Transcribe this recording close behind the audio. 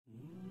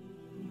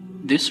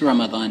This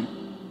Ramadan,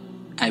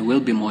 I will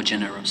be more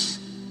generous.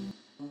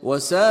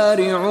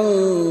 وسارعوا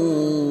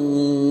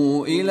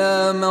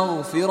إلى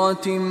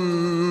مغفرة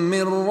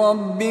من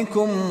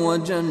ربكم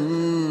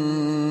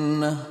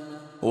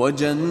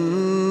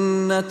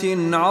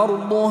وجنة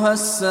عرضها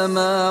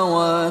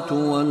السماوات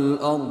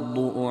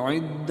والأرض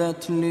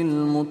أعدت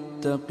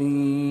للمتقين.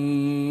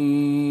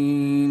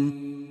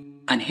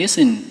 And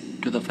hasten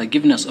to the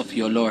forgiveness of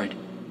your Lord,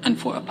 and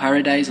for a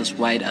paradise as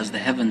wide as the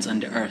heavens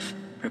and the earth,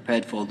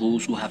 prepared for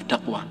those who have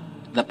taqwa,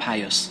 the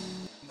pious.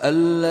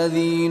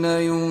 الذين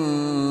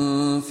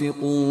ينفقون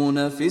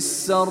في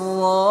السراء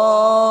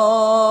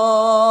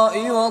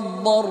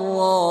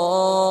والضراء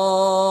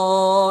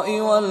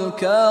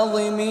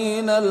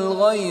والكاظمين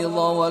الغيظ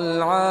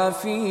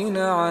والعافين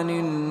عن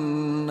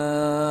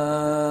الناس.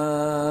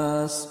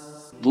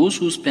 Those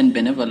who spend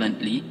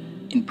benevolently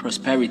in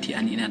prosperity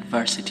and in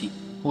adversity,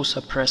 who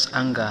suppress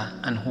anger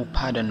and who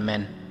pardon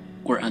men.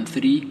 Quran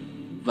 3,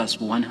 verse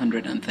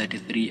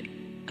 133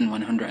 and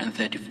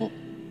 134.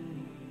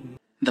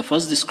 The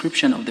first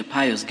description of the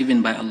pious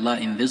given by Allah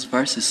in these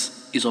verses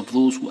is of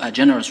those who are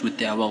generous with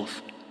their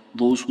wealth,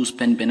 those who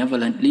spend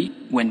benevolently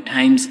when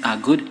times are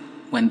good,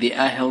 when they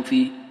are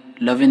healthy,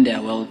 loving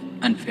their wealth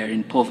and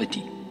fearing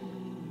poverty.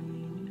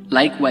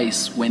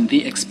 Likewise, when they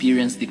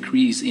experience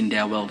decrease in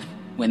their wealth,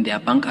 when their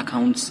bank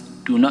accounts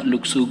do not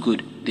look so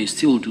good, they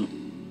still do.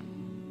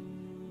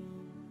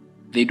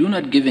 They do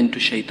not give in to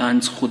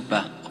shaitan's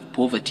khutbah of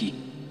poverty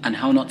and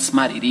how not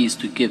smart it is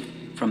to give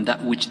from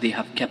that which they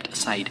have kept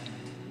aside.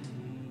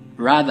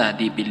 Rather,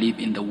 they believe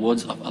in the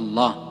words of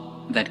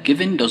Allah, that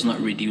giving does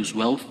not reduce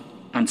wealth,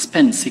 and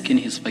spend seeking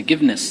His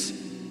forgiveness,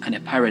 and a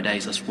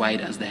paradise as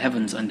wide as the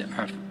heavens and the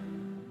earth.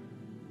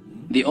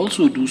 They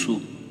also do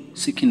so,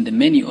 seeking the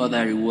many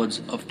other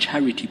rewards of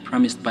charity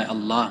promised by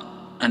Allah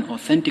and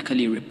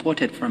authentically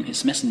reported from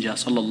His Messenger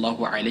sallallahu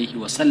alaihi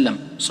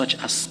wasallam, such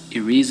as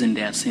erasing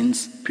their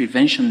sins,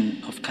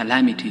 prevention of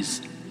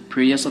calamities,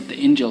 prayers of the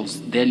angels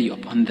daily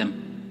upon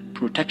them,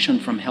 protection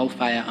from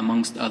hellfire,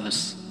 amongst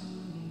others.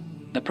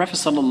 The Prophet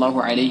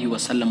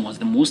ﷺ was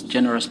the most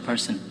generous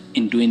person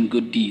in doing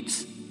good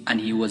deeds, and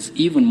he was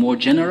even more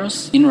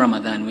generous in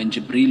Ramadan when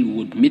Jibreel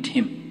would meet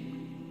him.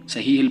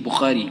 Sahih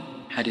al-Bukhari,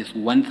 Hadith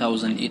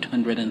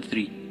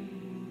 1803.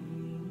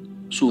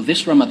 So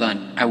this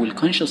Ramadan, I will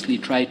consciously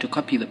try to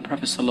copy the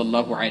Prophet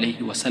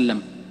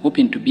ﷺ,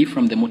 hoping to be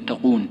from the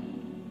muttaqoon,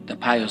 the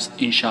pious,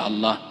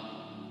 insha'Allah.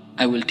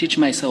 I will teach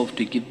myself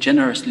to give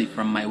generously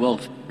from my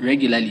wealth,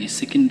 regularly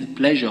seeking the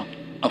pleasure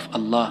of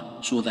Allah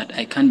so that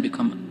I can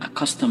become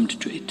accustomed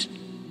to it.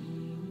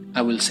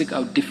 I will seek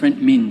out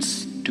different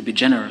means to be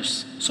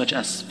generous, such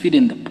as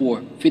feeding the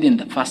poor, feeding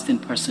the fasting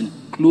person,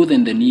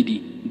 clothing the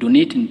needy,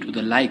 donating to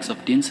the likes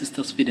of Deen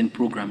Sisters feeding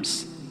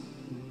programs.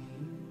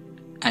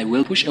 I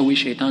will push away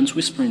shaitan's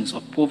whisperings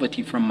of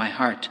poverty from my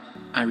heart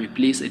and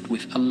replace it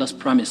with Allah's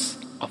promise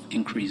of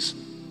increase.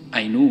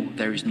 I know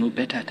there is no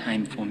better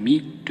time for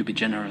me to be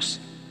generous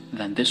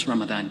than this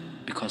Ramadan,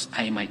 because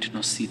I might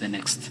not see the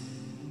next.